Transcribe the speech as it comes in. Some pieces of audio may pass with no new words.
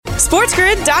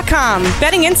SportsGrid.com.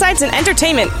 Betting insights and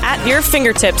entertainment at your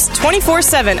fingertips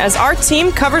 24/7 as our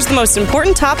team covers the most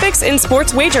important topics in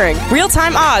sports wagering.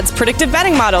 Real-time odds, predictive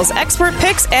betting models, expert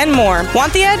picks, and more.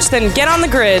 Want the edge? Then get on the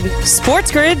grid.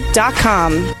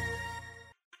 SportsGrid.com.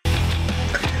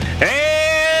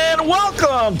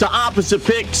 Welcome to Opposite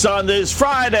Picks on this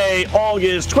Friday,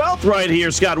 August 12th. Right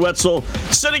here, Scott Wetzel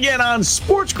sitting in on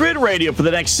Sports Grid Radio for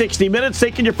the next 60 minutes,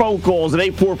 taking your phone calls at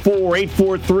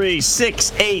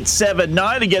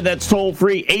 844-843-6879. Again, that's toll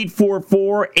free,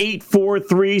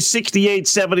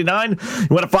 844-843-6879. You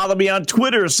want to follow me on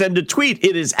Twitter, send a tweet.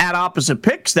 It is at Opposite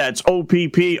Picks. That's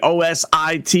OPPOSITE.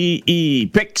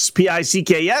 Picks,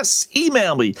 P-I-C-K-S.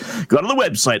 Email me. Go to the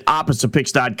website,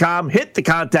 oppositepicks.com. Hit the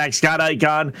contact Scott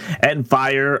icon and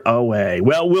fire away.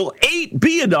 Well, will 8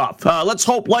 be enough? Let's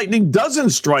hope lightning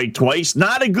doesn't strike twice.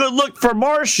 Not a good look for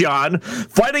Marshawn.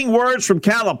 Fighting words from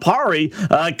Calipari.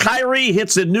 Kyrie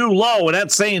hits a new low, and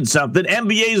that's saying something.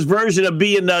 NBA's version of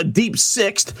being deep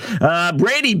sixth.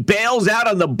 Brady bails out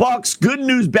on the Bucks. Good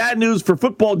news, bad news for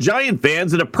football Giant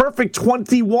fans, and a perfect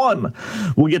 21.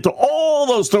 We'll get to all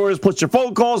those stories, plus your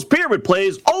phone calls, pyramid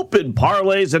plays, open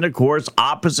parlays, and of course,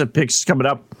 Opposite Picks coming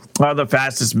up. The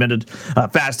fastest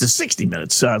 60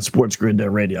 minutes on Sports Grid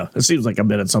Radio. It seems like a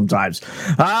minute sometimes.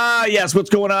 Yes, what's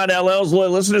going on, LL's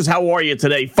loyal listeners? How are you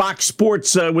today? Fox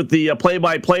Sports with the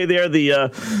play-by-play there,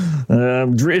 the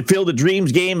Field of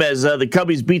Dreams game as the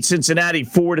Cubbies beat Cincinnati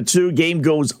 4-2. Game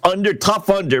goes under,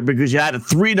 tough under, because you had a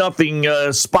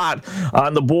 3-0 spot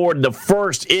on the board in the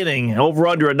first inning. Over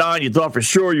under a 9, you thought for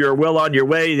sure you were well on your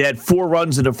way. They had 4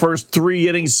 runs in the first 3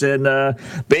 innings, and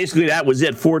basically that was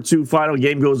it. 4-2 final.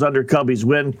 Game goes under, Cubbies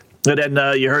win. And then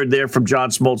you heard there from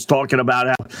John Smoltz talking about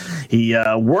how he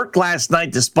worked last night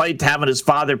despite having his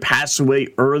father pass away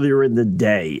earlier in the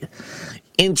day.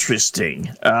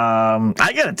 Interesting.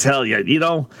 I got to tell you,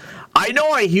 I know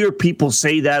I hear people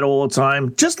say that all the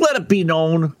time. Just let it be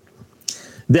known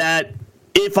that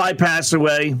if I pass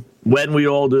away, when we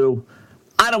all do,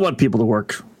 I don't want people to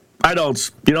work. I don't.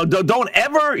 Don't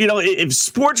ever, if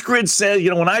Sports Grid says,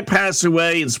 when I pass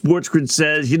away and Sports Grid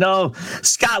says,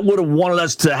 Scott would have wanted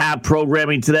us to have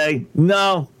programming today.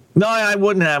 No, I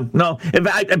wouldn't have. No.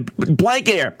 Blank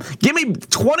air. Give me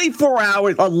 24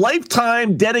 hours, a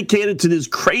lifetime dedicated to this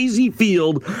crazy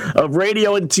field of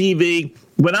radio and TV.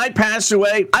 When I pass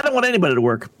away, I don't want anybody to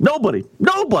work. Nobody.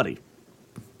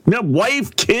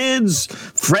 Wife, kids,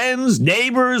 friends,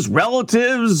 neighbors,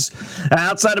 relatives,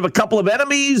 outside of a couple of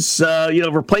enemies,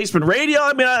 replacement radio.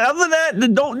 I mean, other than that, I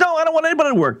don't want anybody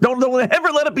to work. Don't ever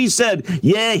let it be said,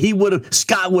 yeah,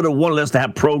 Scott would have wanted us to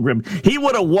have program. He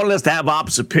would have wanted us to have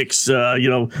Opposite Picks,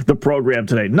 the program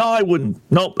today. No, I wouldn't.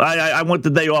 Nope. I want the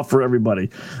day off for everybody.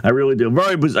 I really do.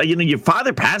 Very bizarre. Your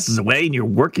father passes away and you're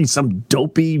working some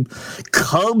dopey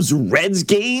Cubs-Reds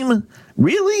game?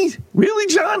 Really? Really,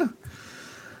 John?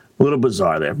 A little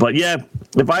bizarre there. But yeah,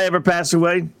 if I ever pass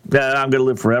away, I'm going to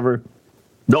live forever.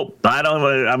 Nope, I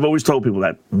don't. I've always told people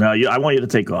that. No, I want you to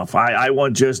take off. I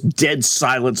want just dead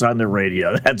silence on the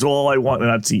radio. That's all I want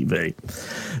on TV.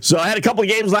 So I had a couple of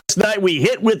games last night. We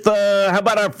hit with, how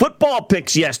about our football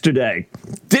picks yesterday?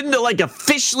 Didn't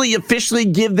officially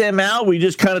give them out. We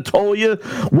just kind of told you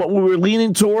what we were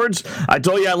leaning towards. I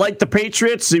told you I liked the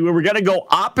Patriots. We were going to go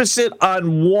opposite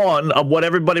on one of what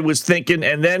everybody was thinking,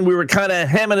 and then we were kind of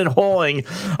hemming and hawing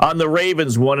on the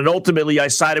Ravens one, and ultimately I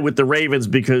sided with the Ravens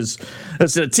because,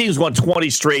 listen, the team's won 20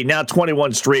 straight, now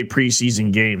 21 straight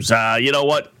preseason games. You know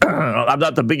what? I'm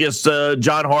not the biggest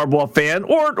John Harbaugh fan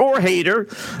or hater.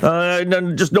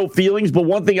 Just no feelings, but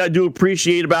one thing I do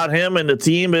appreciate about him and the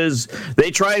team is they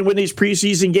try and win these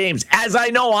preseason games, as I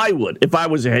know I would if I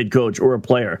was a head coach or a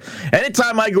player.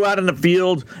 Anytime I go out in the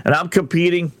field and I'm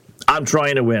competing, I'm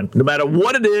trying to win. No matter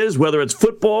what it is, whether it's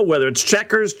football, whether it's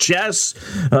checkers, chess,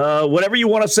 whatever you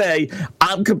want to say,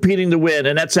 I'm competing to win.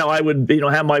 And that's how I would,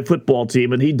 have my football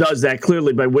team. And he does that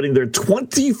clearly by winning their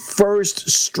 21st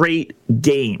straight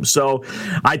game. So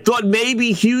I thought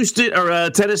maybe Houston or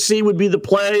Tennessee would be the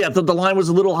play. I thought the line was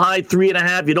a little high,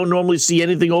 3.5. You don't normally see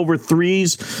anything over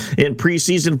 3s in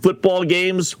preseason football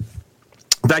games.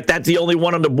 In fact, that's the only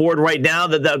one on the board right now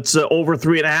that's over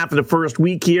 3.5 in the first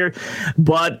week here.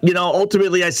 But,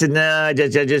 ultimately I said, nah,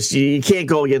 you can't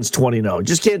go against 20-0.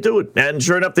 Just can't do it. And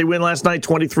sure enough, they win last night,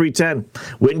 23-10.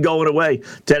 Win going away.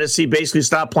 Tennessee basically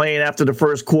stopped playing after the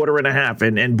first quarter and a half,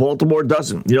 and Baltimore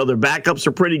doesn't. Their backups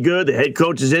are pretty good. The head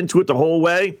coach is into it the whole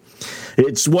way.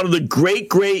 It's one of the great,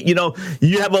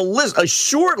 you have a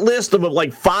short list of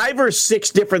like 5 or 6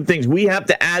 different things. We have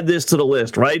to add this to the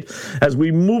list, right? As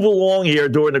we move along here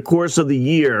during the course of the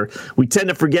year, we tend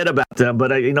to forget about them,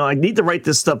 but I need to write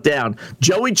this stuff down.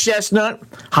 Joey Chestnut,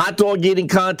 hot dog eating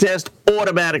contest,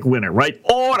 automatic winner, right?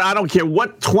 Or I don't care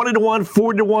what, 20-1,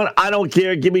 40-1, I don't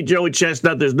care. Give me Joey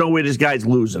Chestnut. There's no way this guy's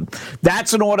losing.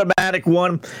 That's an automatic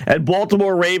one. And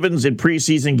Baltimore Ravens in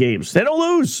preseason games. They don't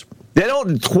lose. They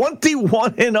don't.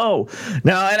 21-0.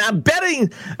 Now, and I'm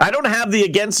betting, I don't have the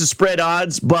against the spread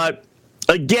odds, but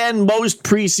again, most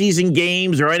preseason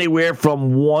games are anywhere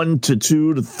from 1 to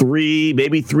 2 to 3,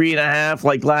 maybe 3.5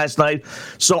 like last night.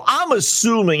 So I'm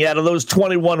assuming out of those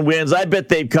 21 wins, I bet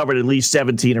they've covered at least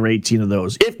 17 or 18 of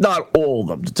those, if not all of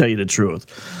them, to tell you the truth.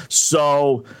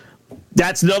 So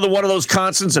that's another one of those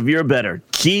constants of you're better.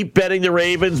 Keep betting the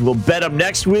Ravens. We'll bet them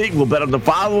next week. We'll bet them the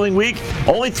following week.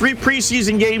 Only 3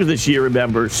 preseason games this year,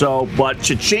 remember. So, but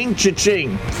cha-ching,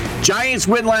 cha-ching. Giants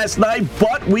win last night,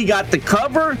 but we got the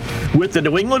cover with the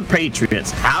New England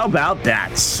Patriots. How about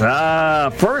that?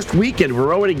 First weekend,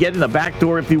 we're already getting the back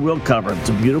door, if you will, cover. It's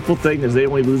a beautiful thing as they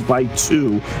only lose by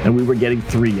 2, and we were getting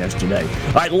 3 yesterday.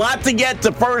 All right, lot to get.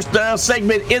 The first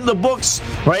segment in the books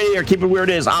right here. Keep it where it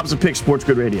is. Opposite Pick Sports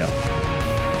Grid Radio.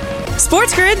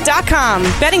 SportsGrid.com.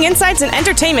 Betting insights and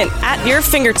entertainment at your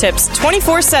fingertips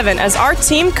 24/7 as our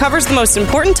team covers the most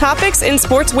important topics in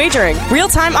sports wagering.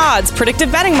 Real-time odds,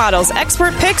 predictive betting models,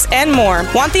 expert picks, and more.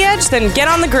 Want the edge? Then get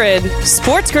on the grid.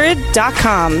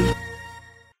 SportsGrid.com.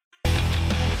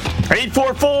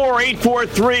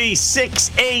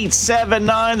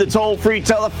 844-843-6879, the toll-free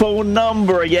telephone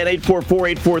number. Again,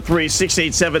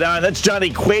 844-843-6879. That's Johnny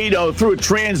Cueto through a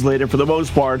translator for the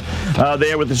most part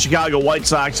there with the Chicago White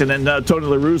Sox. And then Tony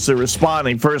La Russa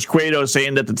responding. First, Cueto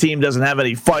saying that the team doesn't have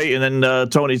any fight. And then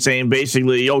Tony saying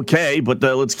basically, okay, but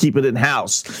let's keep it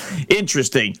in-house.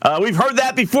 Interesting. We've heard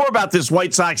that before about this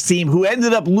White Sox team who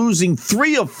ended up losing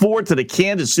 3 of 4 to the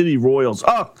Kansas City Royals.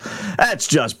 Oh, that's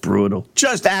just brutal.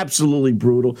 Just absolutely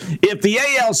brutal. If the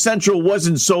AL Central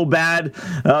wasn't so bad,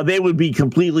 they would be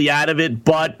completely out of it.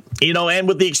 But, and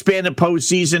with the expanded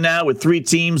postseason now with 3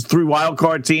 teams, 3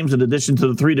 wildcard teams, in addition to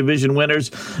the 3 division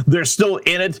winners, they're still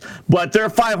in it. But they're a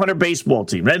 500 baseball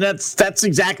team. And that's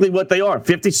exactly what they are.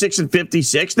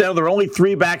 56-56. Now they're only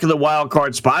 3 back in the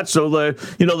wildcard spot. So they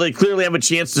clearly have a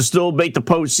chance to still make the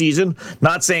postseason.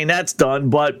 Not saying that's done,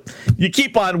 but you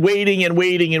keep on waiting and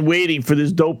waiting and waiting for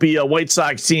this dopey White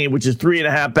Sox team, which is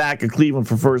 3.5 back of Cleveland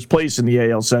for first place in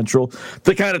the AL Central,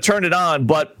 to kind of turn it on,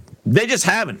 but they just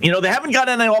haven't. They haven't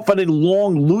gotten off on any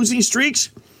long losing streaks,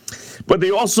 but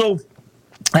they also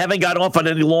haven't got off on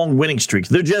any long winning streaks.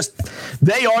 They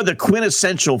are the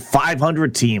quintessential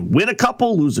 500 team. Win a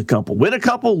couple, lose a couple. Win a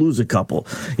couple, lose a couple.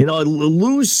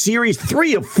 Lose series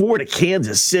 3 of 4 to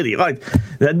Kansas City. Like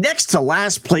the next to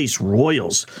last place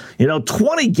Royals.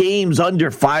 20 games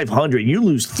under 500. You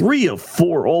lose 3 of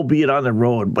 4, albeit on the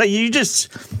road. But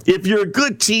if you're a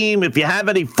good team, if you have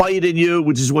any fight in you,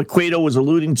 which is what Cueto was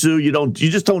alluding to, you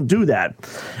just don't do that.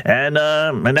 And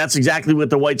that's exactly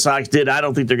what the White Sox did. I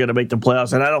don't think they're going to make the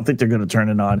playoffs. And I don't think they're going to turn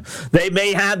it on. They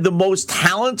may have the most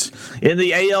talent in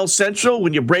the AL Central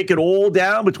when you break it all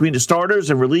down between the starters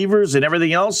and relievers and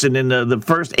everything else, and in the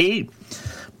first 8.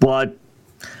 But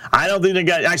I don't think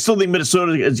I still think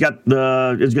Minnesota is going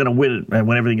to win it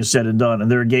when everything is said and done,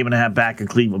 and they're a 1.5 back of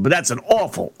Cleveland. But that's an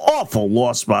awful, awful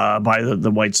loss by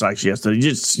the White Sox yesterday.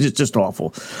 Just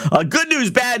awful. Good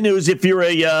news, bad news if you're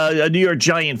a New York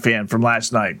Giant fan from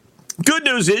last night. Good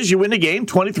news is you win the game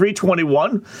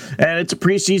 23-21, and it's a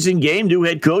preseason game. New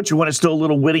head coach. You want to still a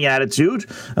little winning attitude.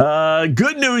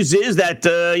 Good news is that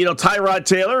Tyrod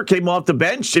Taylor came off the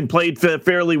bench and played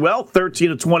fairly well,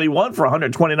 13-21 for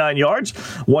 129 yards,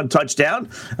 1 touchdown.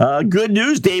 Good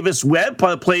news, Davis Webb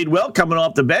played well coming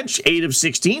off the bench, 8 of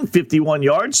 16, 51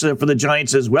 yards for the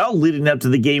Giants as well, leading them to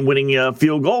the game-winning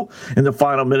field goal in the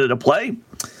final minute of play.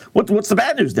 What's the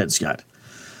bad news then, Scott?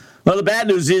 Well, the bad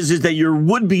news is that your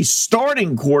would-be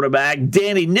starting quarterback,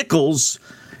 Danny Nichols,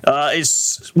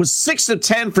 was 6 of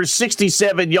 10 for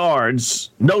 67 yards,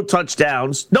 no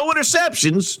touchdowns, no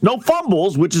interceptions, no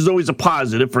fumbles, which is always a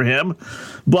positive for him,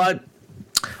 but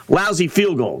lousy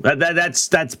field goal.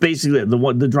 That's basically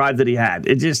the drive that he had.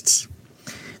 It just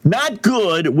not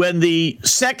good when the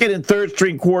second and third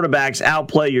string quarterbacks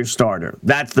outplay your starter.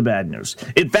 That's the bad news.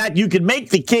 In fact, you could make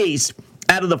the case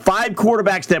out of the 5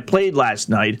 quarterbacks that played last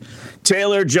night,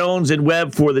 Taylor, Jones, and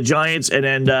Webb for the Giants, and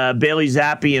then Bailey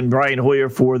Zappi and Brian Hoyer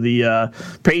for the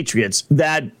Patriots,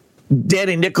 that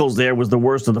Danny Nichols there was the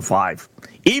worst of the 5.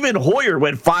 Even Hoyer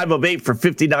went 5 of 8 for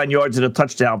 59 yards and a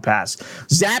touchdown pass.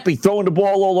 Zappe throwing the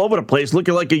ball all over the place,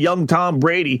 looking like a young Tom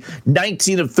Brady.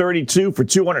 19 of 32 for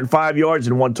 205 yards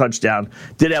and 1 touchdown.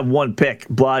 Did have 1 pick.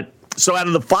 But so out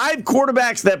of the 5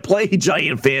 quarterbacks that play,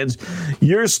 Giant fans,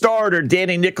 your starter,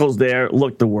 Danny Nichols there,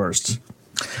 looked the worst.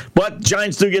 But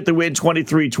Giants do get the win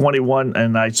 23-21,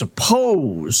 and I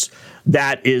suppose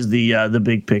that is the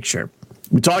big picture.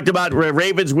 We talked about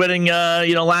Ravens winning,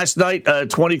 last night,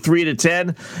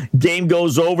 23-10. Game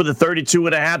goes over the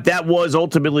 32.5. That was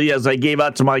ultimately, as I gave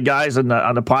out to my guys on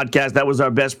the podcast, that was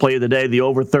our best play of the day, the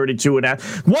over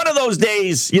 32.5. One of those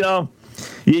days,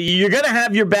 you're going to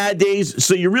have your bad days,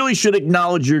 so you really should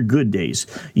acknowledge your good days.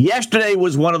 Yesterday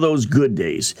was one of those good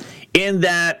days in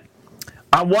that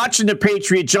I'm watching the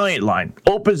Patriot Giant line.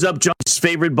 Opens up Giants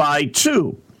favored by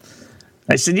 2.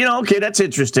 I said, okay, that's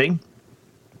interesting.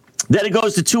 Then it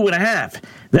goes to 2.5.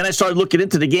 Then I started looking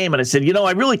into the game, and I said,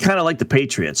 I really kind of like the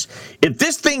Patriots. If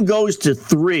this thing goes to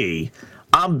 3,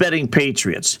 I'm betting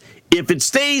Patriots. If it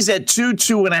stays at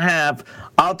 2.5,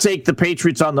 I'll take the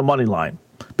Patriots on the money line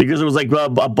because it was like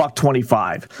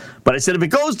 $1.25. But I said, if it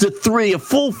goes to 3, a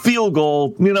full field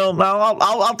goal,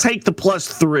 I'll take the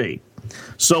 +3.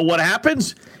 So what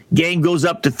happens? Game goes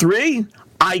up to 3.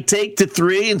 I take the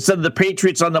 3 instead of the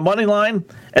Patriots on the money line,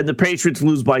 and the Patriots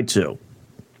lose by 2.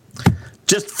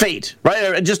 Just fate,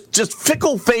 right? Just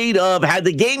fickle fate of had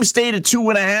the game stayed at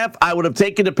 2.5, I would have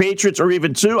taken the Patriots, or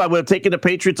even 2. I would have taken the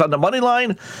Patriots on the money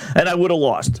line, and I would have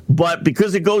lost. But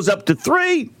because it goes up to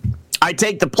 3, I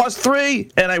take the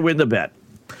 +3, and I win the bet.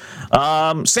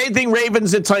 Same thing,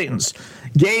 Ravens and Titans.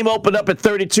 Game opened up at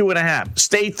 32.5.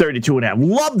 Stayed 32.5.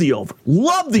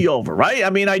 Love the over, right? I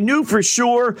mean, I knew for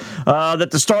sure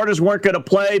that the starters weren't going to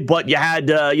play, but you had,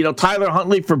 Tyler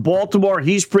Huntley for Baltimore.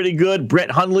 He's pretty good.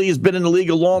 Brett Hundley has been in the league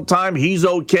a long time. He's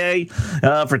okay.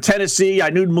 For Tennessee, I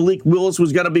knew Malik Willis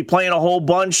was going to be playing a whole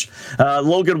bunch.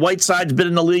 Logan Whiteside's been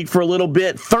in the league for a little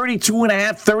bit.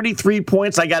 32.5, 33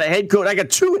 points. I got a head coach. I got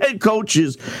 2 head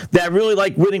coaches that really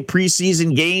like winning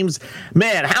preseason games.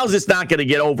 Man, how's this not going to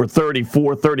get over 34?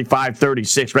 35,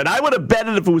 36, right? I would have bet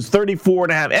it if it was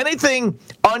 34.5. Anything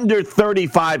under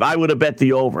 35, I would have bet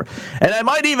the over. And I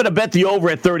might even have bet the over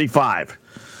at 35.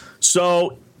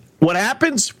 So what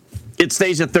happens? It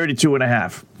stays at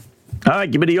 32.5. All right,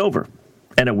 give me the over.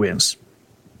 And it wins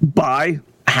by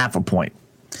 0.5 point.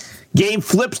 Game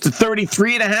flips to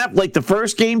 33.5 like the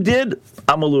first game did.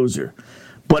 I'm a loser.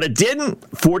 But it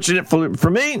didn't. Fortunate for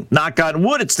me, knock on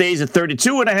wood, it stays at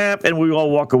 32.5, and we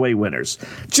all walk away winners.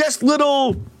 Just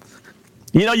little,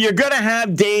 you're going to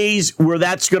have days where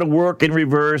that's going to work in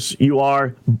reverse. You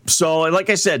are. So, like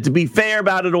I said, to be fair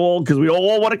about it all, because we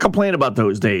all want to complain about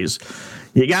those days,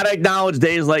 you got to acknowledge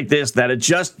days like this, that it's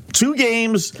just 2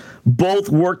 games, both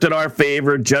worked in our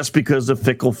favor just because of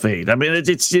fickle fate. I mean,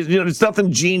 it's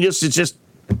nothing genius. It's just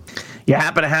you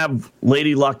happen to have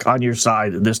Lady Luck on your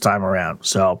side this time around.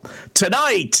 So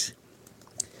tonight,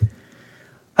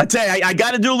 I tell you, I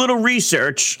got to do a little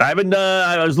research. I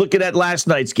was looking at last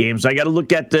night's games. I got to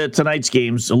look at tonight's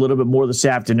games a little bit more this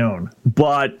afternoon.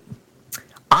 But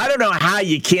I don't know how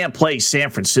you can't play San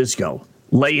Francisco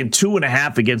laying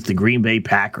 2.5 against the Green Bay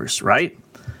Packers, right?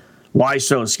 Why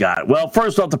so, Scott? Well,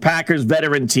 first off, the Packers,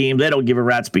 veteran team, they don't give a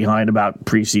rat's behind about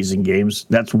preseason games.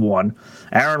 That's 1.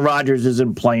 Aaron Rodgers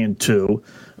isn't playing 2.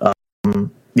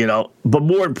 But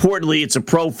more importantly, it's a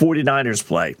pro 49ers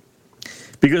play.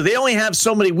 Because they only have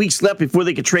so many weeks left before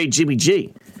they can trade Jimmy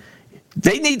G.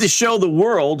 They need to show the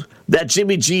world that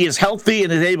Jimmy G is healthy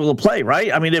and is able to play,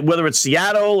 right? I mean, whether it's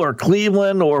Seattle or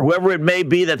Cleveland or whoever it may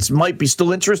be that might be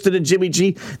still interested in Jimmy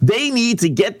G, they need to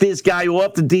get this guy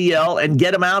off the DL and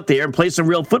get him out there and play some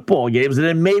real football games. And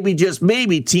then maybe, just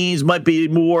maybe, teams might be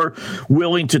more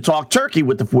willing to talk turkey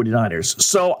with the 49ers.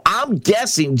 So I'm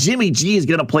guessing Jimmy G is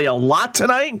going to play a lot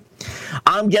tonight.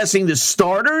 I'm guessing the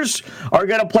starters are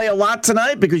going to play a lot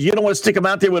tonight because you don't want to stick them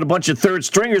out there with a bunch of third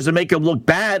stringers and make them look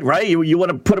bad, right? You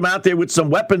want to put him out there with some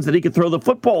weapons that he can throw the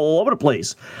football all over the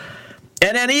place.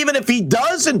 And then even if he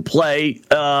doesn't play,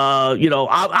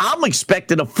 I'm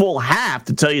expecting a full half,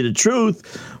 to tell you the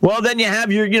truth. Well, then you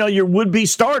have your would-be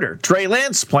starter, Trey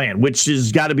Lance, playing, which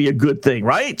has got to be a good thing,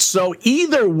 right? So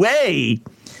either way,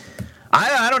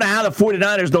 I don't know how the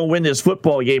 49ers don't win this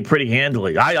football game pretty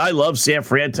handily. I love San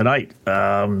Fran tonight.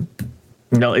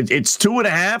 It's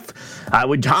 2.5. I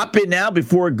would hop in now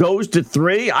before it goes to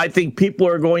 3. I think people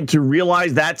are going to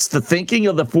realize that's the thinking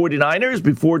of the 49ers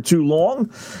before too long,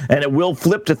 and it will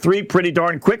flip to 3 pretty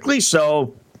darn quickly.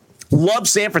 So Love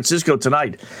San Francisco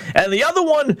tonight. And the other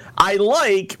one I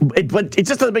like, but it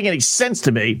just doesn't make any sense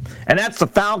to me, and that's the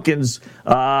Falcons,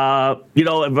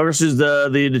 versus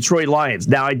the Detroit Lions.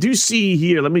 Now, I do see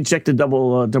here, let me check the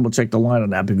double check the line on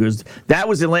that, because that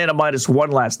was Atlanta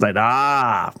 -1 last night.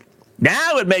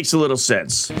 Now it makes a little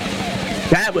sense.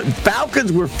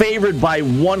 Falcons were favored by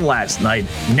 1 last night.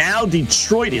 Now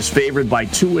Detroit is favored by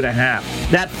 2.5.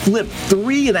 That flipped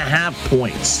 3.5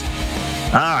 points.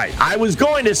 All right. I was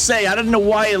going to say, I didn't know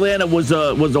why Atlanta was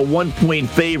a 1-point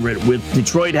favorite, with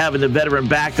Detroit having the veteran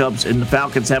backups and the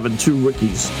Falcons having 2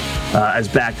 rookies as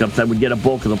backups that would get a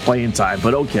bulk of the playing time.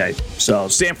 But okay. So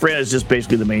San Fran is just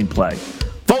basically the main play.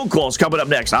 Phone calls coming up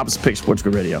next. Opposite Pick Sports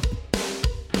Grid Radio.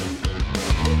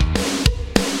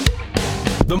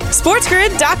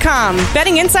 SportsGrid.com.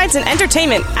 Betting insights and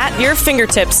entertainment at your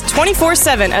fingertips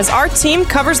 24/7 as our team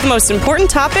covers the most important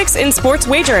topics in sports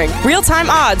wagering. Real-time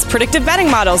odds, predictive betting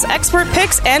models, expert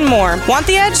picks, and more. Want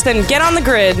the edge? Then get on the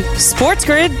grid.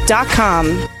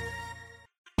 SportsGrid.com.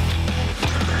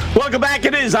 Welcome back.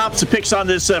 It is Opposite Picks on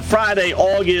this Friday,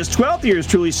 August 12th. Yours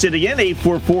truly sitting in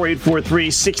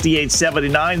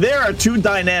 844-843-6879. There are 2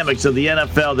 dynamics of the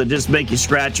NFL that just make you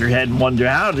scratch your head and wonder,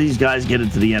 how do these guys get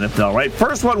into the NFL, right?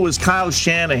 First one was Kyle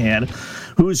Shanahan,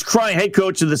 who's crying, head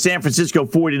coach of the San Francisco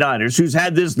 49ers, who's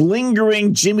had this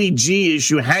lingering Jimmy G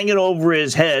issue hanging over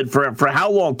his head for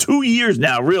how long? 2 years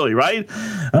now, really, right?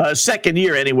 Second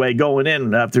year, anyway, going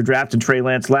in after drafting Trey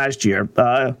Lance last year.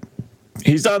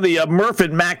 He's on the Murph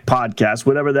and Mac podcast,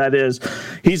 whatever that is.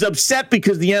 He's upset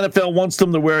because the NFL wants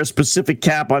them to wear a specific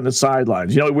cap on the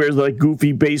sidelines. He wears like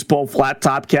goofy baseball flat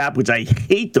top cap, which I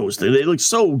hate those things. They look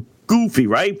so goofy,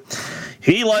 right?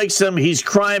 He likes them. He's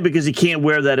crying because he can't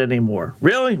wear that anymore.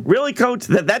 Really? Really, Coach?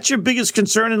 That's your biggest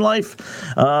concern in life?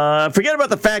 Forget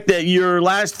about the fact that your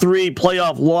last 3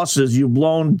 playoff losses, you've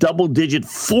blown double-digit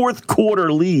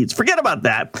fourth-quarter leads. Forget about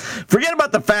that. Forget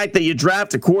about the fact that you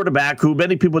draft a quarterback who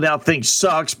many people now think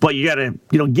sucks, but you got to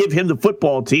give him the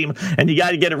football team, and you got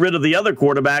to get rid of the other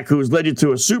quarterback who's led you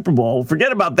to a Super Bowl.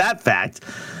 Forget about that fact.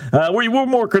 We're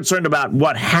more concerned about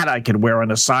what hat I can wear on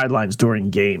the sidelines during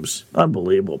games.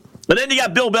 Unbelievable. But then you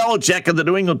got Bill Belichick of the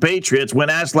New England Patriots, when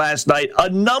asked last night a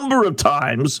number of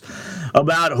times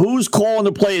about who's calling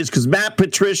the plays, because Matt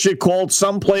Patricia called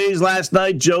some plays last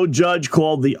night, Joe Judge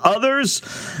called the others.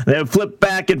 They flipped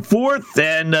back and forth,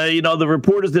 and the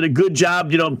reporters did a good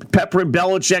job, peppering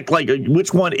Belichick, like,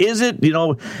 which one is it?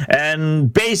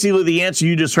 And basically the answer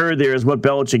you just heard there is what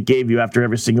Belichick gave you after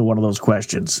every single one of those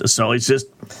questions. So it's just,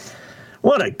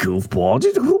 what a goofball.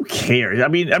 Just, who cares? I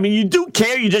mean, you do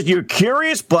care. You're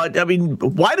curious, but I mean,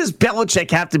 why does Belichick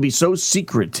have to be so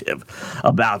secretive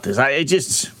about this? It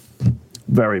just,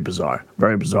 very bizarre.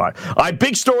 Very bizarre. All right,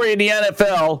 big story in the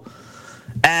NFL.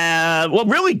 Well,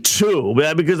 really 2,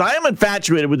 because I am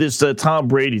infatuated with this Tom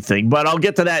Brady thing, but I'll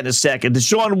get to that in a second.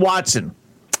 Deshaun Watson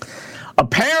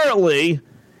apparently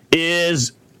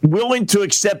is willing to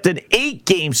accept an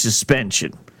 8-game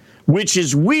suspension, which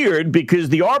is weird because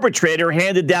the arbitrator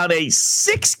handed down a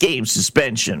 6-game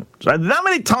suspension. So not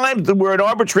many times where an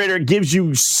arbitrator gives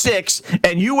you 6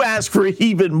 and you ask for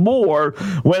even more,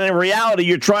 when in reality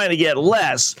you're trying to get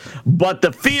less. But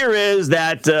the fear is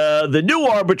that the new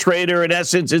arbitrator, in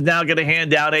essence, is now going to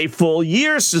hand down a full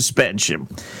year suspension.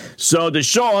 So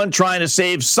Deshaun, trying to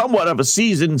save somewhat of a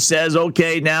season, says,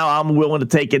 okay, now I'm willing to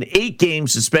take an 8-game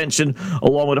suspension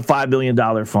along with a $5 million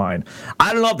fine.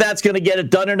 I don't know if that's going to get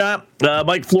it done or not.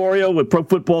 Mike Florio with Pro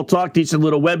Football Talk, decent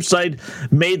little website,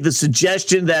 made the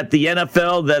suggestion that the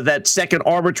NFL, that second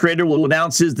arbitrator, will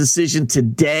announce his decision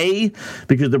today,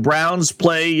 because the Browns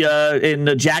play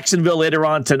in Jacksonville later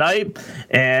on tonight.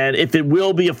 And if it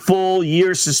will be a full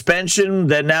year suspension,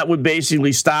 then that would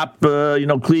basically stop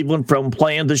Cleveland from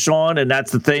playing Deshaun. And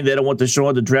that's the thing. They don't want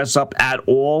Deshaun to dress up at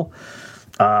all.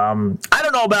 I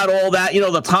don't know about all that,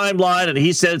 the timeline, and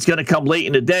he said it's going to come late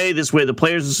in the day. This way the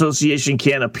Players Association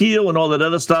can't appeal and all that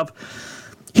other stuff.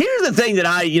 Here's the thing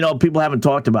that people haven't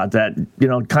talked about that,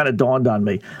 kind of dawned on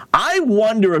me. I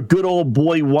wonder if good old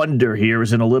Boy Wonder here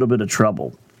is in a little bit of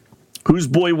trouble. Who's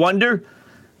Boy Wonder?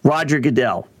 Roger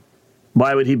Goodell.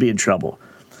 Why would he be in trouble?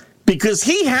 Because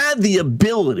he had the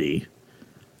ability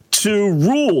to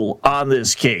rule on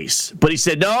this case, but he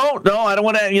said, no, I don't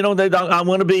want to, I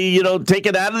want to be, take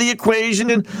it out of the equation,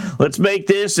 and let's make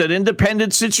this an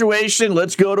independent situation.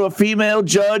 Let's go to a female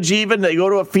judge. Even they go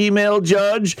to a female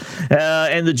judge,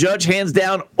 and the judge hands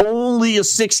down only a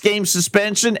 6-game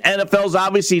suspension. NFL's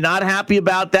obviously not happy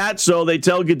about that, so they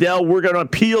tell Goodell, we're going to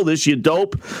appeal this, you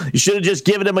dope. You should have just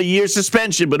given him a year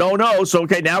suspension, but oh no. So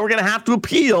okay, now we're going to have to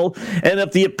appeal, and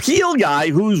if the appeal guy,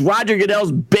 who's Roger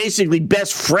Goodell's basically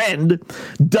best friend, end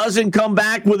doesn't come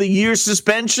back with a year's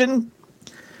suspension,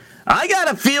 I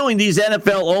got a feeling these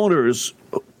NFL owners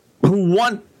who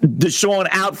want Deshaun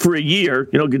out for a year,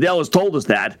 Goodell has told us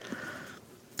that,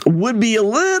 would be a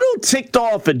little ticked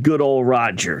off at good old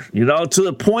Roger, to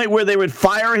the point where they would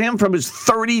fire him from his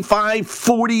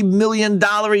 $35-40 million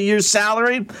a year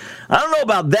salary. I don't know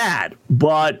about that,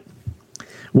 but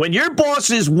when your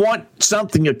bosses want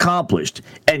something accomplished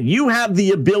and you have the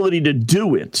ability to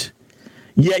do it,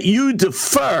 yet you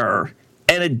defer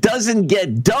and it doesn't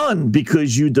get done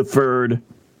because you deferred,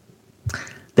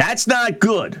 that's not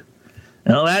good.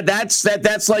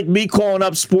 That's like me calling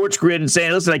up Sports Grid and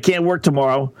saying, listen, I can't work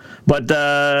tomorrow, but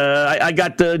I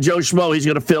got Joe Schmo. He's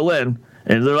going to fill in.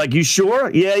 And they're like, you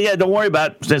sure? Yeah, don't worry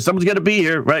about it. Someone's going to be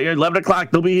here right here, 11 o'clock.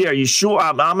 They'll be here. You sure?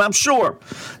 I'm sure.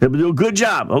 They'll do a good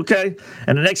job. Okay.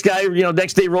 And the next guy,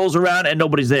 next day rolls around and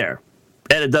nobody's there.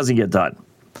 And it doesn't get done.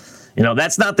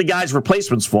 That's not the guy's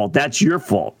replacement's fault. That's your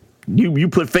fault. You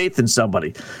put faith in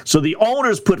somebody. So the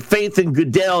owners put faith in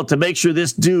Goodell to make sure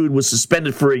this dude was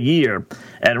suspended for a year.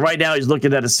 And right now he's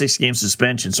looking at a 6-game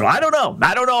suspension. So I don't know.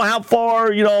 I don't know how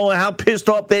far, how pissed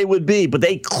off they would be. But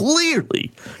they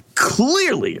clearly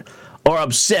are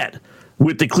upset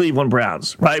with the Cleveland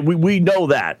Browns, right? We know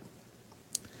that.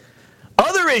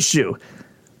 Other issue.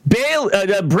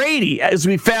 Brady, as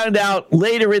we found out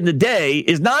later in the day,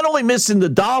 is not only missing the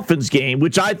Dolphins game,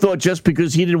 which I thought just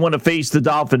because he didn't want to face the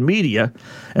Dolphin media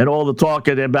and all the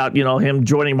talking about, him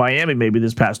joining Miami maybe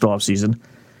this past offseason.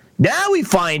 Now we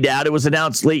find out, it was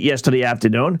announced late yesterday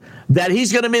afternoon, that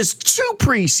he's going to miss 2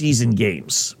 preseason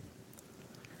games.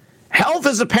 Health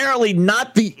is apparently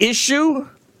not the issue.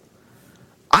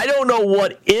 I don't know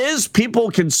what is. People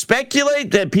can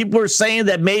speculate that people are saying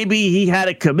that maybe he had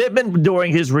a commitment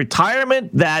during his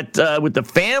retirement that with the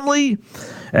family,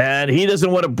 and he doesn't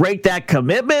want to break that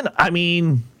commitment. I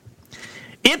mean,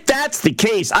 if that's the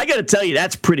case, I got to tell you,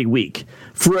 that's pretty weak.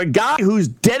 For a guy who's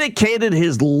dedicated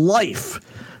his life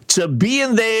to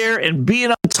being there and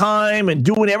being on time and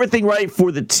doing everything right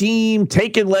for the team,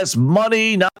 taking less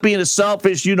money, not being a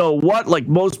selfish, like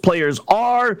most players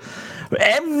are.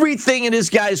 Everything in this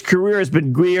guy's career has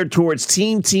been geared towards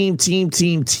team.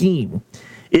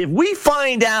 If we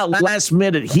find out last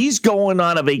minute he's going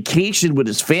on a vacation with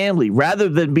his family rather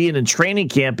than being in training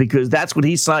camp because that's what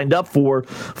he signed up for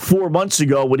 4 months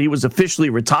ago when he was officially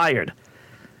retired,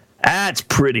 that's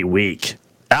pretty weak.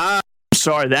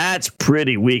 Sorry, that's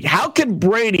pretty weak. How can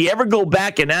Brady ever go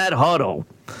back in that huddle,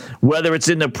 whether it's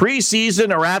in the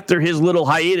preseason or after his little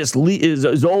hiatus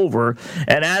is over,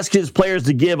 and ask his players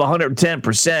to give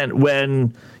 110%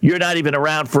 when you're not even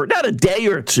around for not a day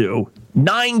or two,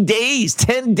 9 days,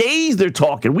 10 days they're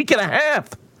talking, week and a half.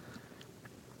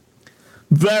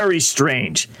 Very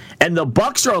strange. And the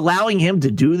Bucs are allowing him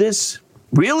to do this?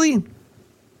 Really?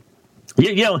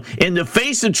 In the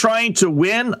face of trying to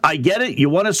win, I get it. You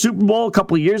won a Super Bowl a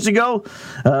couple of years ago.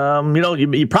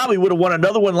 You probably would have won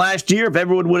another one last year if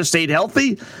everyone would have stayed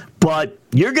healthy. But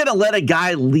you're going to let a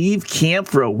guy leave camp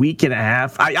for a week and a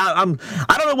half. I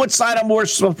don't know what side I'm more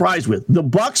surprised with. The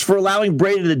Bucs for allowing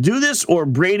Brady to do this or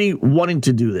Brady wanting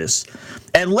to do this.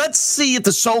 And let's see if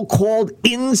the so-called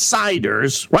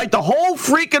insiders, right? The whole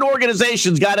freaking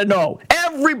organization's got to know.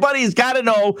 Everybody's got to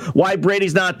know why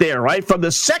Brady's not there, right? From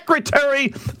the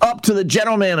secretary up to the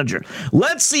general manager.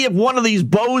 Let's see if one of these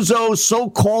bozo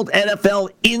so-called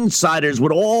NFL insiders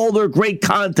with all their great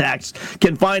contacts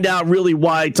can find out really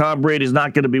why Tom Brady's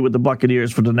not going to be with the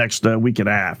Buccaneers for the next week and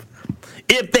a half.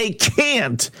 If they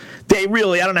can't, I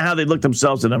don't know how they look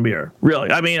themselves in the mirror.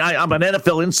 Really. I mean, I'm an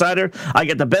NFL insider. I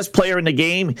get the best player in the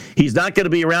game. He's not going to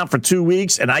be around for 2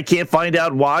 weeks, and I can't find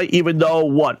out why, even though,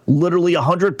 literally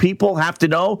 100 people have to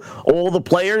know? All the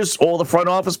players, all the front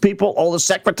office people, all the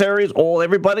secretaries,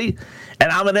 everybody.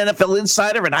 And I'm an NFL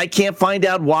insider, and I can't find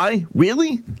out why?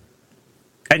 Really?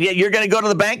 And yet you're going to go to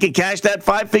the bank and cash that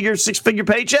 5-figure, 6-figure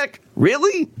paycheck?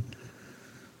 Really?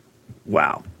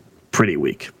 Wow. Pretty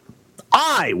weak.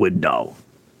 I would know.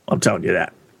 I'm telling you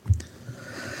that.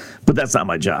 But that's not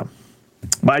my job.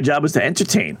 My job is to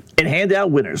entertain and hand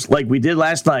out winners like we did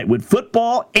last night with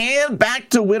football and back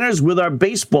to winners with our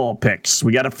baseball picks.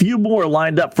 We got a few more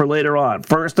lined up for later on.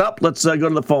 First up, let's go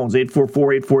to the phones,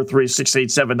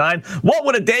 844-843-6879. What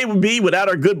would a day be without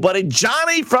our good buddy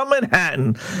Johnny from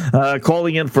Manhattan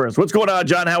calling in first? What's going on,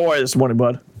 John? How are you this morning,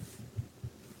 bud?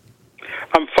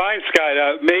 I'm fine,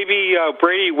 Scott. Maybe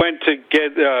Brady went to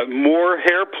get more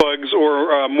hair plugs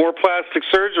or more plastic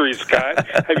surgery, Scott.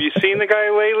 Have you seen the guy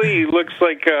lately? He looks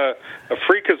like a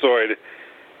freakazoid.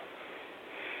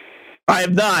 I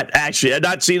have not, actually. I've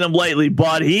not seen him lately,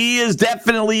 but he is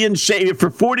definitely in shape. For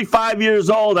 45 years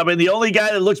old, I mean, the only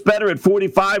guy that looks better at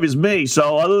 45 is me.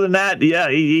 So other than that, yeah,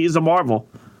 he's a marvel.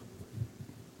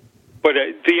 But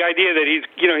the idea that he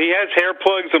has hair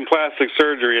plugs and plastic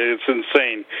surgery, it's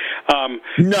insane.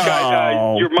 No.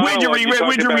 Scott, your monologue,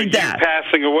 where'd you read that?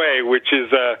 Passing away, which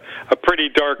is a pretty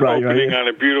dark opening on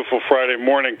a beautiful Friday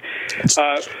morning. It's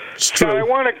true. Scott, I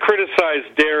want to criticize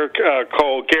Garrett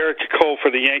Cole for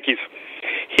the Yankees.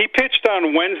 He pitched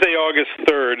on Wednesday, August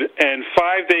 3rd, and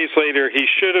 5 days later he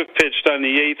should have pitched on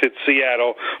the 8th at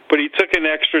Seattle, but he took an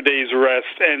extra day's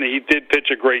rest, and he did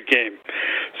pitch a great game.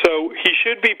 So he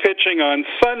should be pitching on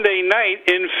Sunday night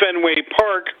in Fenway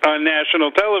Park on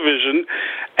national television,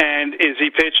 and is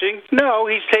he pitching? No,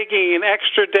 he's taking an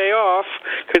extra day off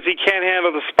because he can't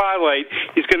handle the spotlight.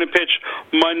 He's going to pitch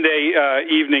Monday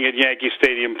evening at Yankee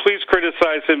Stadium. Please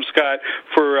criticize him, Scott,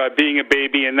 for being a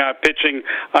baby and not pitching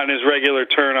on his regular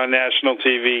turn on national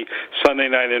TV Sunday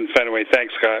night in Fenway.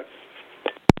 Thanks, Scott.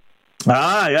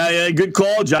 Yeah, good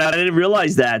call, John. I didn't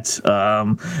realize that.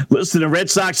 Listen, the Red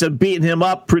Sox have beaten him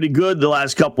up pretty good the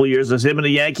last couple of years as him in a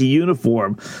Yankee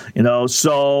uniform.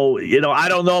 So, I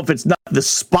don't know if it's not the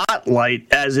spotlight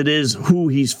as it is who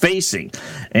he's facing.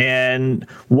 And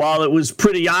while it was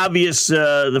pretty obvious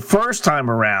the first time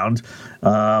around,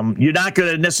 you're not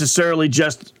going to necessarily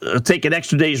just take an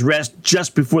extra day's rest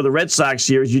just before the Red Sox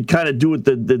series. You'd kind of do it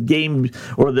the game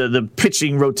or the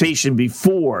pitching rotation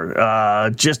before,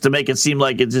 just to make it seem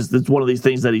like it's one of these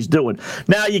things that he's doing.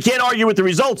 Now, you can't argue with the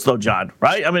results, though, John,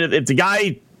 right? I mean, if the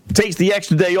guy takes the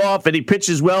extra day off and he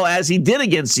pitches well as he did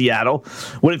against Seattle,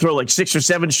 when he throw like 6 or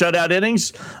 7 shutout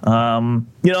innings, then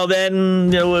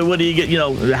what do you get?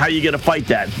 How are you going to fight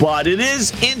that? But it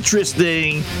is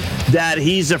interesting that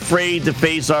he's afraid to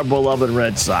face our beloved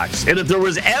Red Sox. And if there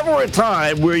was ever a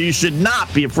time where you should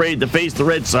not be afraid to face the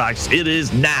Red Sox, it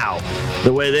is now.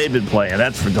 The way they've been playing,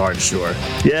 that's for darn sure.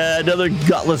 Yeah, another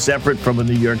gutless effort from a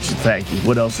New York Yankee.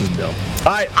 What else is new? All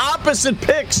right, opposite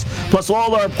picks plus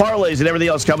all our parlays and everything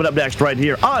else coming up next right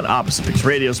here on Opposite Picks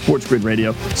Radio, Sports Grid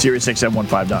Radio, Sirius XM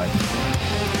 159.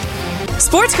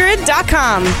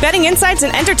 SportsGrid.com. Betting insights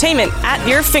and entertainment at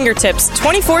your fingertips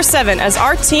 24/7 as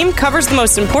our team covers the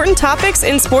most important topics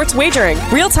in sports wagering.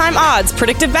 Real-time odds,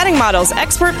 predictive betting models,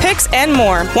 expert picks, and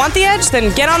more. Want the edge?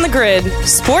 Then get on the grid.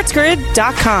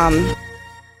 SportsGrid.com.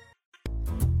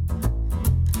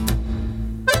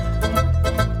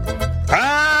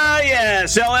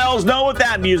 Yes, LLs know what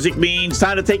that music means.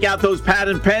 Time to take out those pad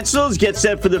and pencils, get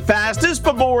set for the fastest,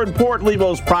 but more importantly,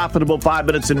 most profitable 5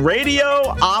 minutes in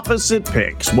radio, Opposite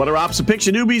Picks. What are Opposite Picks,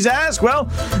 you newbies ask? Well,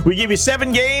 we give you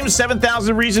 7 games,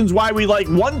 7,000 reasons why we like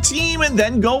one team, and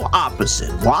then go opposite.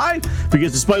 Why?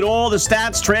 Because despite all the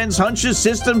stats, trends, hunches,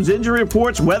 systems, injury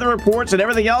reports, weather reports, and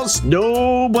everything else,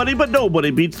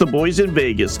 nobody beats the boys in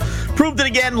Vegas. Proved it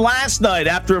again last night.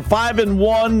 After a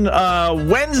 5-1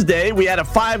 Wednesday, we had a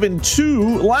 5-2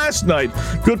 last night.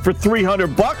 Good for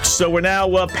 $300. So we're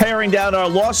now paring down our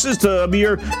losses to a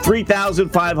mere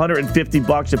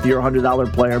 $3,550 if you're a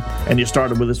 $100 player and you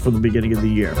started with us from the beginning of the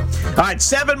year. All right,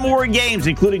 7 more games,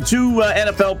 including 2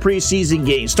 NFL preseason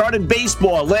games. Started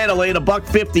baseball. Atlanta laying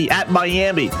 $150 at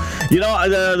Miami.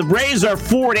 The Braves are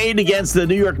 4-8 against the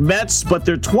New York Mets, but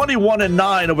they're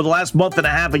 21-9 over the last month and a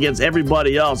half against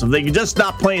everybody else. If they could just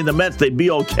stop playing the Mets, they'd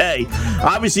be okay.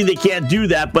 Obviously, they can't do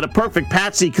that, but a perfect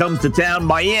patsy comes to town.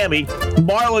 Miami.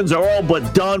 Marlins are all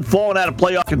but done, falling out of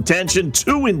playoff contention.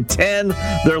 2-10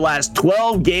 their last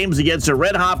 12 games against a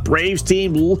red-hot Braves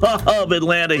team. Love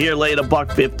Atlanta here, laying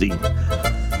 $150.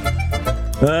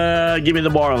 Give me the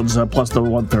Marlins plus the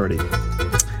 130.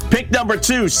 Pick number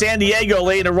 2, San Diego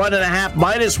laying a run-and-a-half,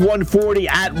 minus 140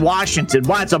 at Washington.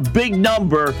 Wow, it's a big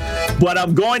number, but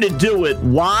I'm going to do it.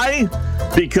 Why?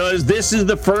 Because this is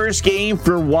the first game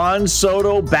for Juan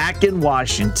Soto back in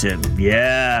Washington.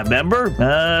 Yeah, remember?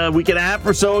 A week and a half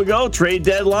or so ago, trade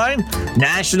deadline.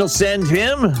 Nationals send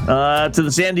him to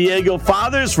the San Diego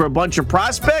Fathers for a bunch of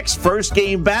prospects. First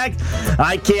game back.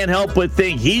 I can't help but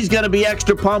think he's going to be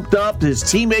extra pumped up. His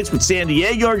teammates with San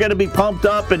Diego are going to be pumped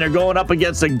up, and they're going up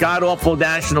against a god-awful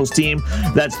Nationals team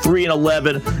that's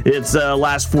 3-11. It's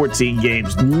last 14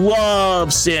 games.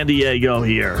 Love San Diego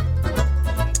here.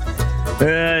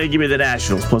 Give me the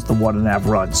Nationals plus the 1.5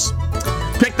 runs.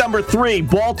 Pick number 3,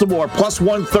 Baltimore plus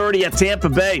 130 at Tampa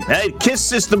Bay. Hey, KISS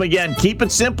system again. Keep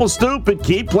it simple, stupid.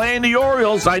 Keep playing the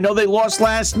Orioles. I know they lost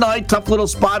last night. Tough little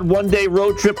spot, 1-day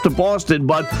road trip to Boston,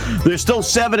 but they're still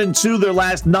 7-2 their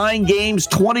last 9 games,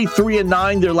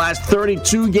 23-9 their last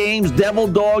 32 games. Devil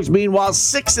Dogs, meanwhile,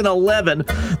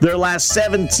 6-11 their last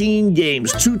 17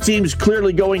 games. 2 teams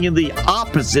clearly going in the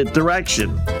opposite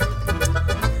direction.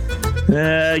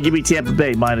 Give me Tampa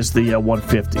Bay minus the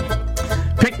 150.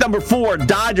 Pick number 4,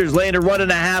 Dodgers laying a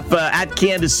 1.5 at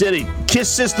Kansas City. KISS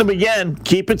system again.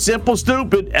 Keep it simple,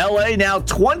 stupid. LA now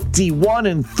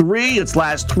 21-3. Its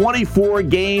last 24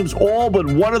 games, all but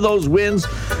one of those wins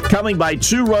coming by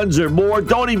 2 runs or more.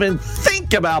 Don't even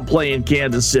think about playing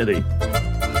Kansas City.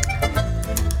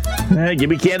 Give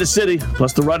me Kansas City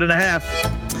plus the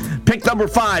 1.5. Pick number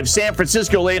 5, San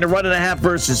Francisco laying a 1.5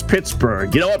 versus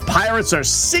Pittsburgh. You know what? Pirates are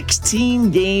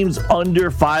 16 games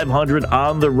under 500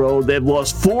 on the road. They've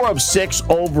lost 4 of 6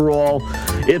 overall.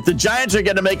 If the Giants are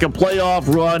going to make a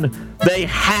playoff run, they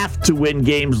have to win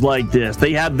games like this.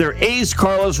 They have their ace,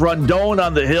 Carlos Rondon,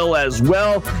 on the hill as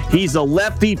well. He's a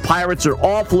lefty. Pirates are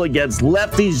awful against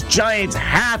lefties. Giants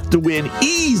have to win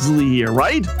easily here,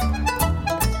 right?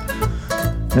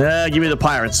 Give me the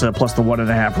Pirates plus the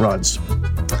 1.5 runs.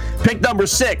 Pick number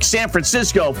 6, San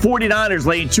Francisco 49ers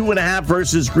laying 2.5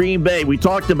 versus Green Bay. We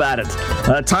talked about it.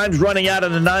 Time's running out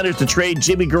on the Niners to trade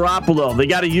Jimmy Garoppolo. They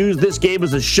got to use this game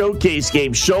as a showcase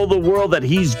game. Show the world that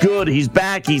he's good, he's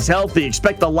back, he's healthy.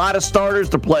 Expect a lot of starters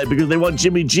to play because they want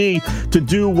Jimmy G to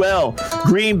do well.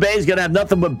 Green Bay's going to have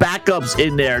nothing but backups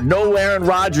in there. No Aaron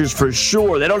Rodgers for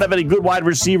sure. They don't have any good wide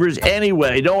receivers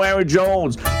anyway. No Aaron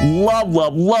Jones.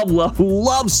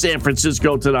 Love San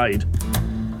Francisco tonight.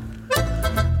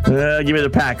 Give me the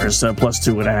Packers plus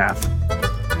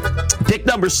 2.5. Pick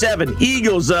number 7,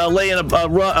 Eagles laying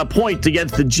a point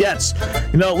against the Jets.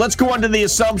 You know, let's go under the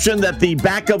assumption that the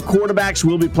backup quarterbacks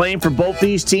will be playing for both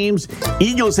these teams.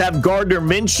 Eagles have Gardner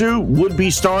Minshew, would-be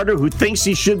starter, who thinks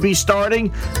he should be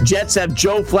starting. Jets have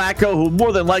Joe Flacco, who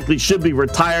more than likely should be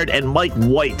retired, and Mike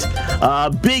White.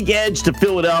 Big edge to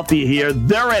Philadelphia here.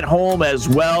 They're at home as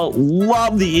well.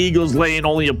 Love the Eagles laying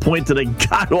only a point to the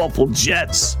god-awful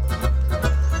Jets.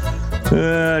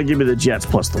 Give me the Jets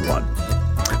plus the 1.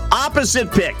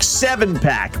 Opposite pick,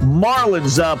 7-pack.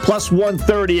 Marlins plus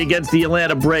 130 against the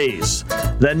Atlanta Braves.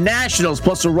 The Nationals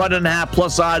plus a 1.5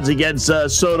 plus odds against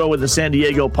Soto and the San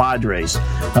Diego Padres.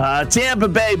 Tampa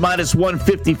Bay minus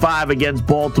 155 against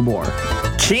Baltimore.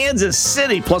 Kansas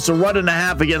City plus a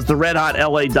 1.5 against the red-hot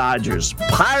LA Dodgers.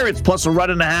 Pirates plus a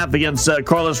 1.5 against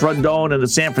Carlos Rondon and the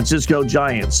San Francisco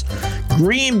Giants.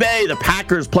 Green Bay, the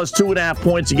Packers plus 2.5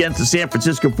 points against the San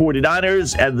Francisco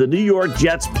 49ers. And the New York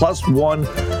Jets plus 1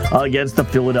 against the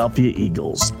Philadelphia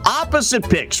Eagles. Opposite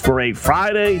picks for a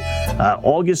Friday,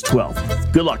 August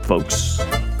 12th. Good luck, folks.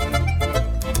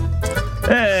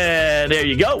 And there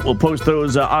you go. We'll post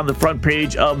those on the front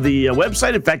page of the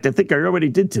website. In fact, I think I already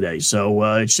did today, so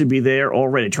it should be there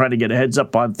already. Trying to get a heads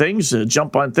up on things,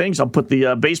 jump on things. I'll put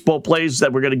the baseball plays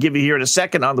that we're going to give you here in a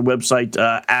second on the website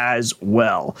as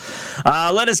well.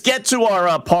 Let us get to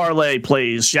our parlay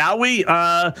plays, shall we?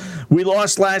 We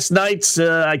lost last night.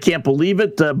 I can't believe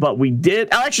it, but we did.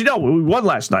 Oh, actually, no, we won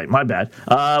last night. My bad.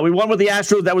 We won with the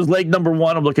Astros. That was leg number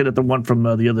 1. I'm looking at the one from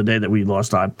the other day that we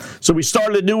lost on. So we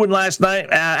started a new one last night.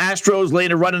 Astros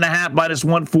laying a 1.5 minus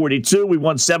 142. We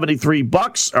won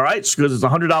 $73. All right, because it's a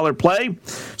 $100 play.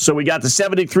 So we got the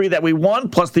 73 that we won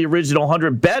plus the original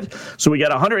 100 bet. So we got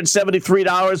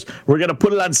 $173. We're going to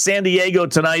put it on San Diego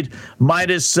tonight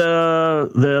minus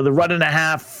the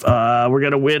 1.5. We're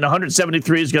going to win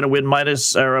 173 is going to win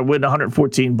minus or win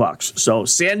 $114. So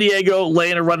San Diego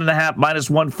laying a 1.5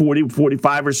 minus 140,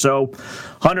 45 or so.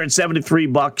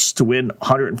 $173 to win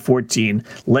 114.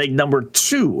 Leg number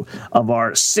 2 of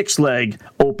our 6-leg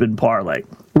open parlay.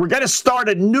 We're going to start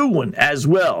a new one as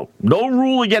well. No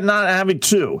rule again not having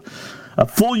 2. A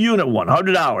full unit one,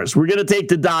 $100. We're going to take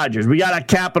the Dodgers. We got to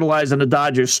capitalize on the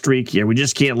Dodgers streak here. We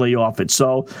just can't lay off it.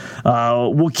 So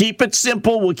we'll keep it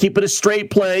simple. We'll keep it a straight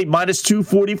play, minus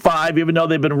 245, even though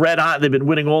they've been red hot. They've been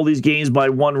winning all these games by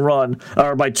 1 run,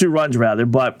 or by 2 runs rather.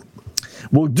 But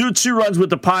we'll do 2 runs with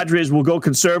the Padres. We'll go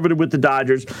conservative with the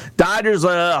Dodgers. Dodgers,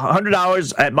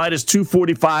 $100 at minus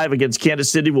 245 against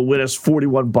Kansas City will win us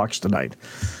 $41 tonight.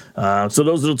 So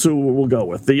those are the 2 we'll go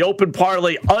with. The open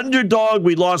parlay underdog,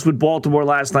 we lost with Baltimore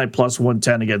last night, plus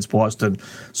 110 against Boston.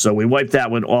 So we wiped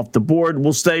that one off the board.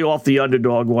 We'll stay off the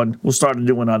underdog one. We'll start a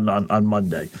new one on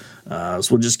Monday. So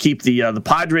we'll just keep the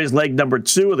Padres leg number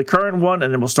 2 of the current one,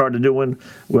 and then we'll start a new one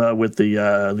with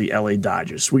the LA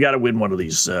Dodgers. We got to win one of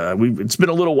these. It's been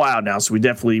a little while now, so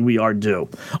we are due.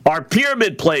 Our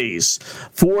pyramid plays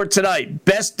for tonight.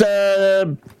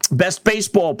 Best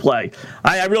baseball play.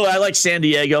 I like San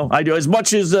Diego. I do, as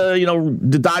much as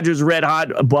the Dodgers are red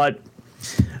hot, but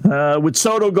with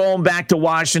Soto going back to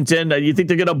Washington, you think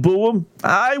they're going to boo him?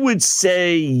 I would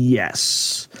say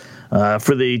yes.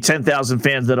 For the 10,000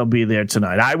 fans that'll be there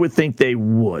tonight, I would think they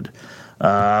would.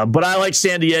 But I like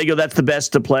San Diego. That's the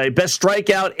best to play. Best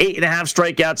strikeout, 8.5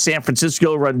 strikeouts, San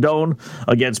Francisco, Rondon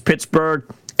against Pittsburgh.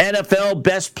 NFL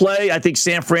best play, I think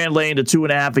San Fran laying to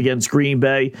 2.5 against Green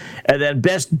Bay. And then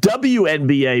best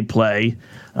WNBA play,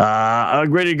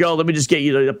 I'm ready to go. Let me just get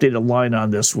you the updated line on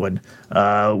this one.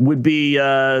 Would be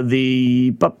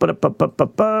the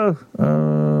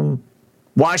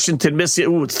Washington, Mississippi.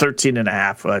 Ooh, it's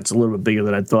 13.5. It's a little bit bigger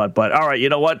than I thought. But all right, you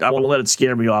know what? I won't let it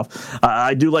scare me off.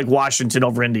 I do like Washington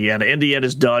over Indiana.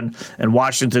 Indiana's done, and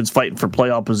Washington's fighting for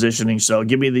playoff positioning. So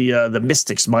give me the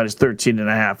Mystics minus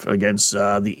 13.5 against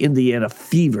the Indiana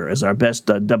Fever as our best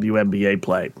WNBA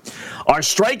play. Our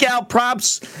strikeout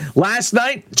props last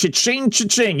night, cha-ching,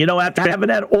 cha-ching. You know, after having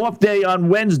that off day on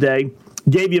Wednesday,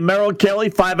 gave you Merrill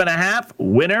Kelly 5.5,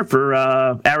 winner for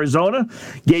Arizona.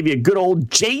 Gave you good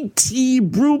old JT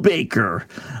Brubaker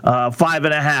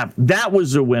 5.5. That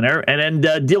was a winner. And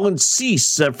then Dylan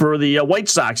Cease for the White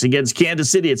Sox against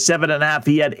Kansas City at 7.5.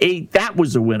 He had 8. That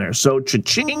was a winner. So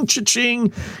cha-ching,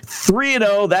 cha-ching,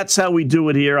 3-0. That's how we do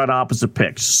it here on Opposite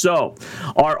Picks. So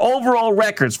our overall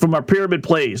records from our pyramid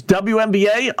plays: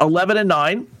 WNBA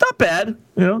 11-9, not bad.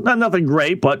 You know, nothing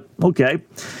great, but okay.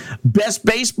 Best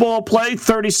baseball play,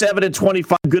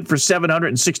 37-25, good for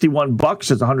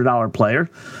 $761 as a $100 player.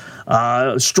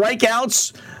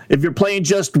 Strikeouts, if you're playing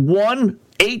just one,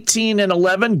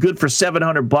 18-11, good for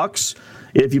 $700.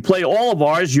 If you play all of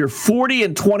ours, you're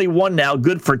 40-21 now,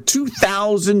 good for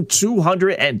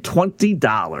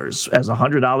 $2,220 as a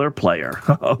 $100 player.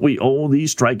 We own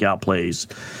these strikeout plays.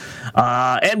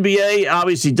 NBA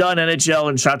obviously done, NHL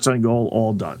and shots on goal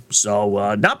all done.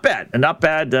 So not bad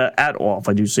at all, if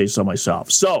I do say so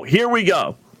myself. So here we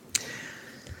go.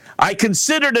 I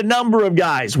considered a number of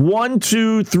guys: 1,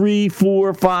 2, 3,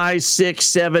 4, 5, 6,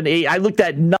 7, 8. I looked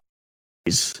at 9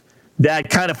 guys that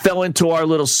kind of fell into our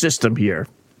little system here.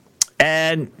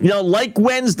 And, you know, like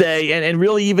Wednesday and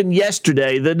really even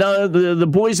yesterday, the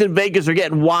boys in Vegas are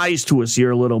getting wise to us here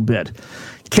a little bit.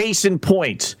 Case in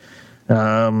point,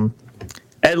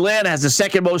 Atlanta has the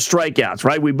second most strikeouts,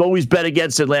 right? We've always bet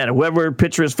against Atlanta. Whoever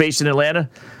pitcher is facing Atlanta.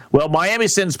 Well, Miami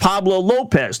sends Pablo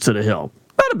Lopez to the hill.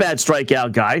 Not a bad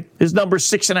strikeout guy. His number's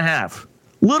 6.5.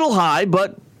 Little high,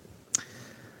 but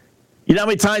you know how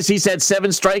many times he's had 7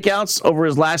 strikeouts over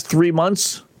his last 3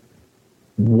 months?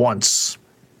 Once.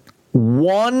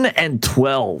 1 and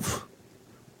 12.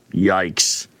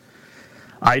 Yikes.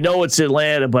 I know it's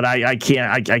Atlanta, but I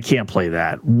can't play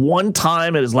that. One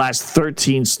time in his last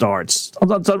 13 starts.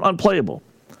 It's unplayable.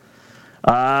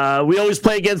 We always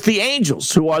play against the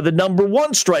Angels, who are the number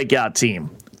 1 strikeout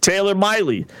team. Taylor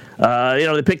Miley.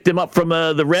 They picked him up from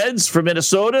the Reds from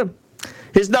Minnesota.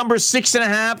 His number's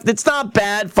 6.5. It's not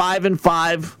bad.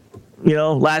 5-5.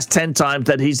 Last 10 times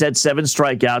that he's had 7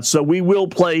 strikeouts. So we will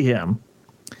play him.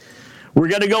 We're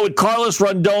going to go with Carlos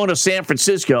Rondon of San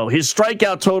Francisco. His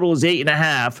strikeout total is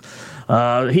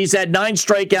 8.5. He's had 9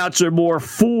 strikeouts or more,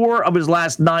 4 of his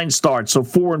last 9 starts, so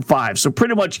 4 and 5. So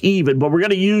pretty much even, but we're going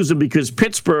to use him because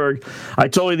Pittsburgh, I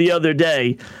told you the other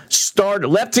day,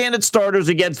 left-handed starters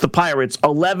against the Pirates,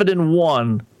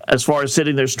 11-1 as far as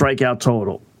hitting their strikeout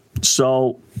total.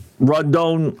 So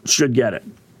Rondon should get it.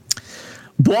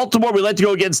 Baltimore, we like to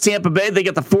go against Tampa Bay. They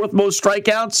get the 4th most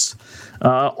strikeouts.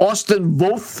 Austin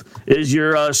Voth is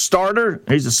your starter.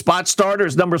 He's a spot starter.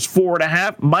 His number's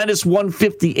 4.5, minus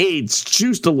 158. It's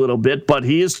juiced a little bit, but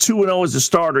he is 2-0 as a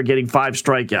starter, getting 5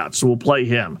 strikeouts. So we'll play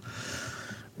him.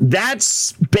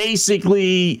 That's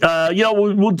basically,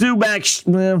 we'll do Max.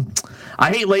 I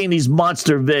hate laying these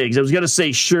monster vigs. I was going to say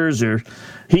Scherzer.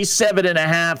 He's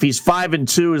 7.5. He's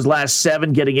 5-2 his last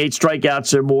 7, getting 8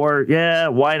 strikeouts or more. Yeah,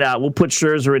 why not? We'll put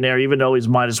Scherzer in there, even though he's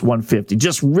minus 150.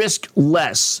 Just risk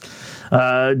less.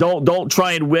 Don't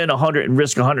try and win 100 and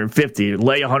risk 150.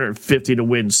 Lay 150 to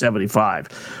win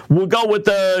 75. We'll go with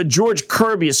George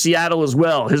Kirby of Seattle as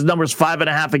well. His number's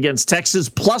 5.5 against Texas,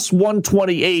 plus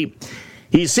 128.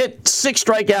 He's hit 6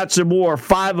 strikeouts or more,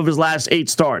 5 of his last 8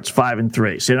 starts,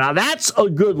 5-3. So now that's a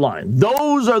good line.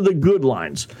 Those are the good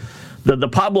lines. The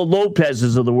Pablo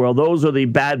Lopez's of the world, those are the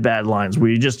bad lines where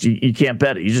you can't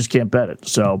bet it. You just can't bet it.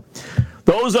 So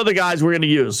those are the guys we're going to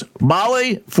use.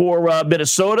 Molly for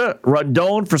Minnesota,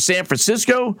 Rondon for San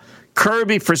Francisco,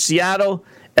 Kirby for Seattle,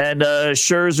 and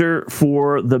Scherzer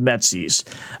for the Metsies.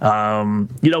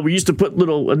 We used to put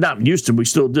we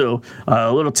still do,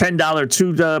 a little $10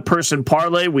 2-person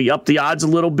parlay. We up the odds a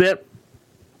little bit.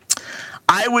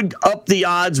 I would up the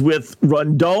odds with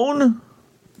Rondon.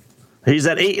 He's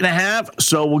at 8.5,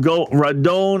 so we'll go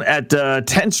Rondon at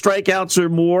 10 strikeouts or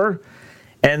more.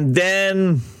 And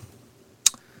then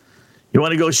you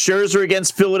want to go Scherzer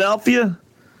against Philadelphia?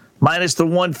 Minus the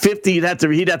 150, he'd have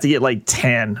to get like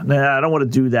 10. Nah, I don't want to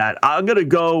do that. I'm gonna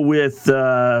go with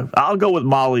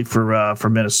Molly for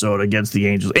Minnesota against the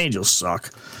Angels. Angels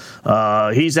suck.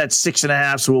 He's at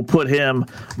 6.5, so we'll put him,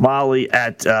 Molly,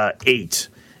 at 8.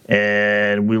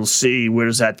 And we'll see, where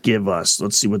does that give us?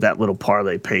 Let's see what that little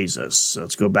parlay pays us. So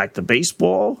let's go back to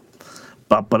baseball.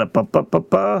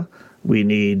 We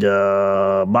need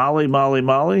Molly.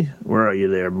 Where are you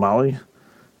there, Molly?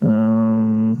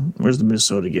 Where's the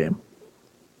Minnesota game?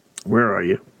 Where are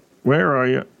you?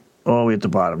 Oh, we're at the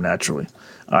bottom, naturally.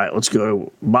 All right, let's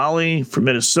go Molly for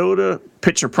Minnesota.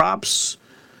 Pitcher props.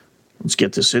 Let's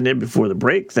get this in there before the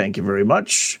break. Thank you very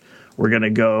much. We're going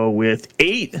to go with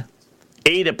 8.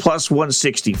 8 at plus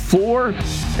 164. And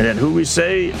then who we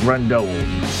say? Rondon.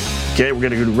 Okay, we're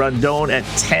going to go to Rondon at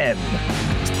 10.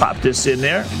 Let's pop this in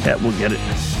there. Yeah, we'll get it.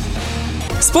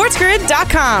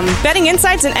 SportsGrid.com. Betting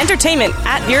insights and entertainment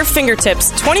at your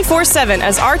fingertips 24/7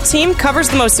 as our team covers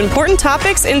the most important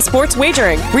topics in sports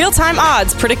wagering. Real-time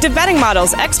odds, predictive betting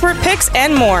models, expert picks,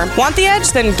 and more. Want the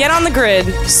edge? Then get on the grid.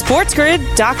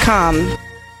 SportsGrid.com.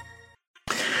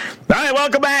 All right,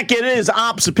 welcome back. It is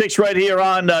Opposite Picks right here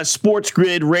on Sports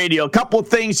Grid Radio. A couple of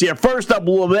things here. First up,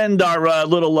 we'll end our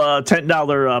little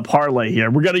 $10 parlay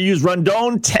here. We're going to use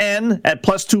Rondon 10 at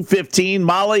plus 215,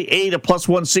 Molly 8 at plus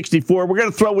 164. We're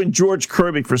going to throw in George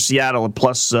Kirby for Seattle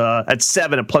at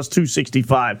 7 at plus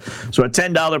 265. So a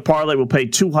 $10 parlay will pay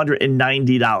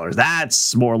 $290.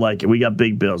 That's more like it. We got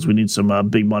big bills. We need some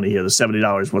big money here. The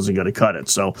 $70 wasn't going to cut it.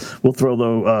 So we'll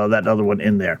throw that other one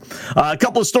in there. A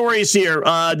couple of stories here.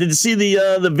 Did you see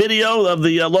the video of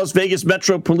the Las Vegas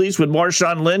Metro Police with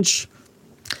Marshawn Lynch?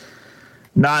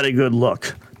 Not a good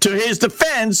look. To his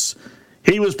defense,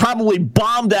 he was probably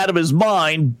bombed out of his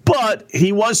mind, but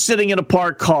he was sitting in a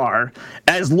parked car.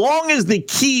 As long as the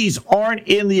keys aren't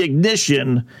in the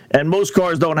ignition, and most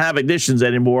cars don't have ignitions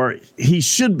anymore, he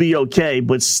should be okay,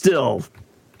 but still,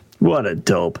 what a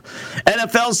dope.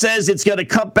 NFL says it's going to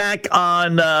cut back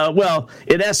on,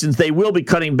 in essence, they will be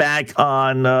cutting back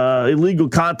on illegal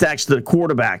contacts to the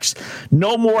quarterbacks.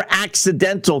 No more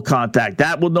accidental contact.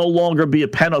 That will no longer be a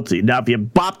penalty. Now, if you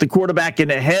bop the quarterback in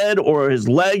the head or his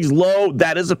legs low,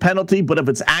 that is a penalty. But if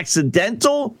it's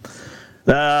accidental,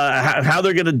 how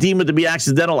they're going to deem it to be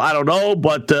accidental, I don't know.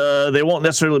 But they won't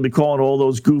necessarily be calling all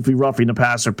those goofy roughing the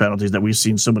passer penalties that we've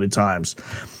seen so many times.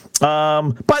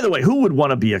 By the way, who would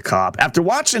want to be a cop? After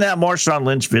watching that Marshawn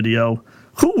Lynch video,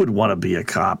 who would want to be a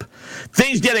cop?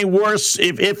 Things getting worse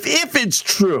if it's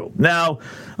true. Now,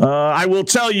 I will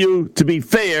tell you, to be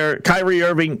fair, Kyrie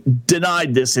Irving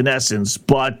denied this in essence,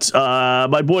 but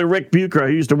my boy Rick Bucher,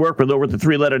 who used to work with over at the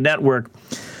Three Letter Network,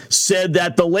 said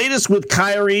that the latest with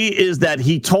Kyrie is that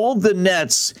he told the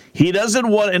Nets he doesn't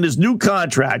want, in his new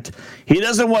contract, he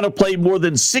doesn't want to play more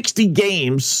than 60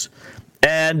 games.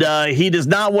 And he does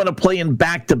not want to play in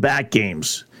back-to-back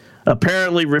games,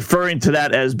 apparently referring to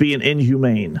that as being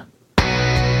inhumane.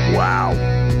 Wow.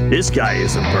 This guy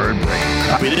is a bird brain.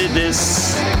 I mean,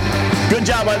 this. Good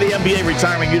job by the NBA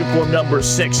retiring uniform number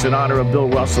 6 in honor of Bill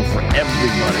Russell for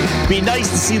everybody. Be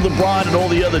nice to see LeBron and all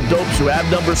the other dopes who have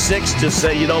number 6 just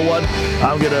say, you know what,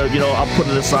 I'm going to, I'll put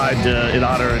it aside in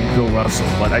honor of Bill Russell.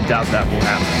 But I doubt that will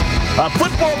happen.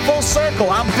 Football full circle.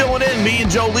 I'm filling in. Me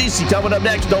and Joe Lisi coming up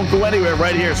next. Don't go anywhere.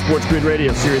 Right here, Sports Grid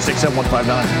Radio, Sirius XM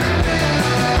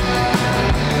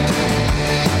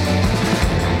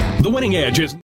 159. The Winning Edge is